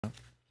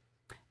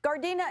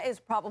Gardena is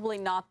probably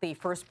not the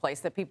first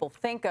place that people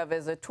think of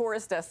as a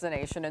tourist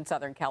destination in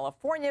Southern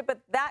California, but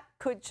that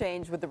could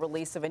change with the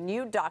release of a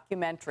new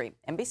documentary.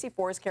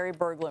 NBC4's Carrie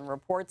Berglund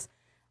reports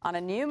on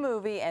a new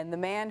movie and the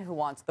man who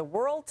wants the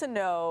world to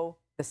know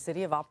the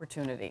city of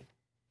opportunity.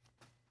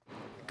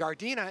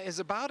 Gardena is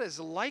about as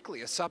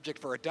likely a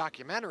subject for a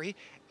documentary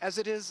as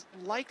it is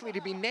likely to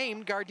be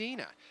named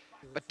Gardena.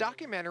 But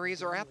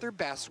documentaries are at their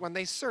best when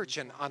they search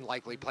in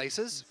unlikely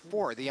places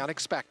for the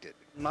unexpected.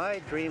 My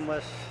dream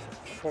was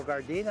for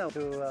Gardena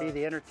to be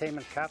the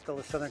entertainment capital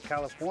of Southern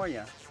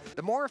California.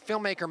 The more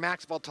filmmaker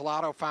Max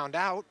Votolato found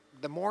out,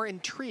 the more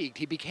intrigued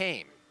he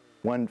became.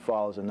 One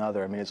follows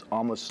another. I mean, it's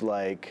almost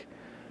like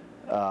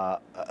a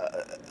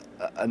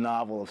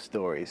novel of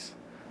stories.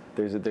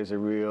 There's a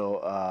real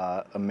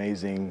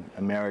amazing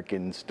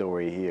American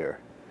story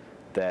here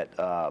that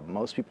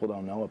most people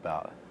don't know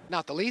about.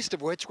 Not the least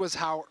of which was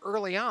how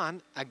early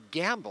on a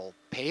gamble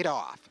paid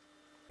off.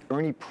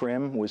 Ernie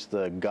Prim was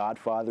the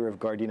godfather of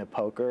Gardena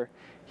poker.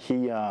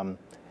 He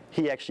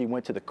actually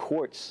went to the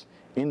courts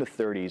in the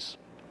 30s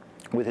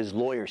with his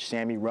lawyer,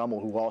 Sammy Rummel,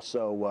 who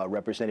also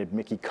represented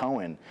Mickey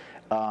Cohen,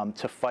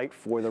 to fight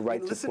for the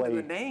right to play. Listen to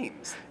the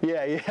names.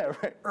 Yeah,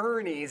 right.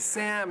 Ernie,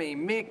 Sammy,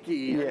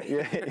 Mickey.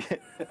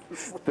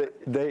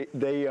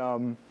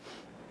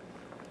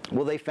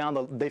 Well, they found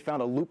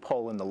a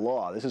loophole in the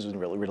law. This is a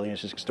really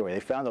interesting story. They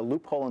found a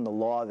loophole in the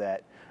law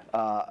that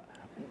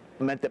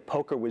meant that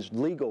poker was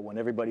legal when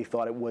everybody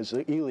thought it was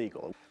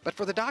illegal. But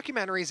for the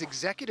documentary's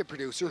executive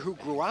producer who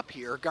grew up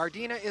here,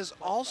 Gardena is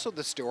also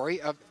the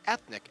story of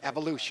ethnic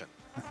evolution.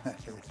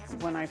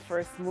 When I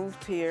first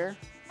moved here,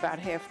 about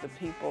half the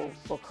people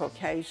were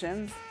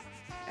Caucasians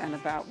and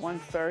about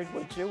 1/3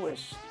 were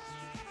Jewish.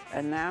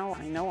 And now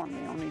I know I'm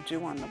the only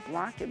Jew on the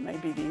block. It may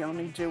be the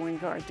only Jew in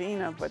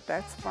Gardena, but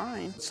that's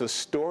fine. It's the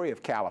story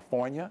of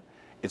California.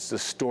 It's the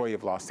story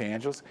of Los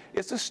Angeles.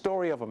 It's the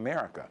story of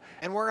America.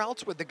 And where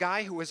else would the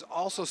guy who was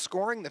also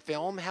scoring the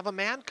film have a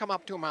man come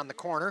up to him on the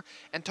corner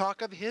and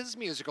talk of his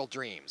musical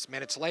dreams?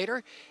 Minutes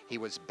later, he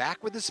was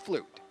back with his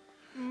flute.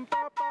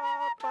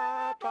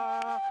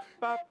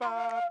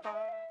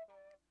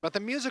 But the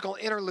musical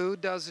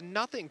interlude does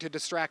nothing to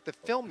distract the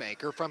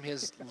filmmaker from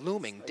his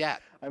looming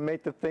debt. I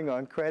made the thing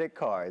on credit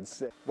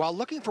cards. While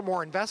looking for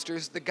more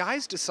investors, the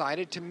guys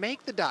decided to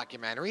make the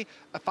documentary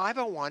a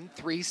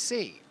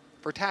 501(c)(3)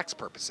 for tax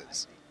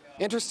purposes.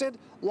 Interested?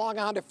 Log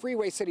on to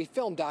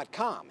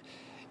freewaycityfilm.com.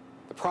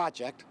 The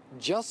project,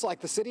 just like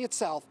the city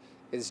itself,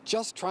 is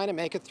just trying to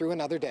make it through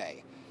another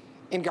day.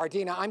 In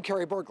Gardena, I'm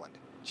Carrie Berglund,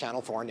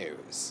 Channel 4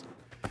 News.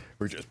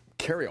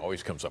 Carrie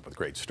always comes up with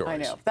great stories. I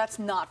know. That's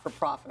not for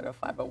profit, a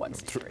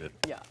 501(c)(3).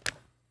 Yeah.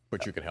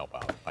 But you can help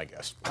out, I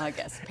guess. I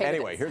guess.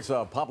 Anyway, here's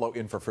Pablo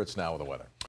in for Fritz now with the weather.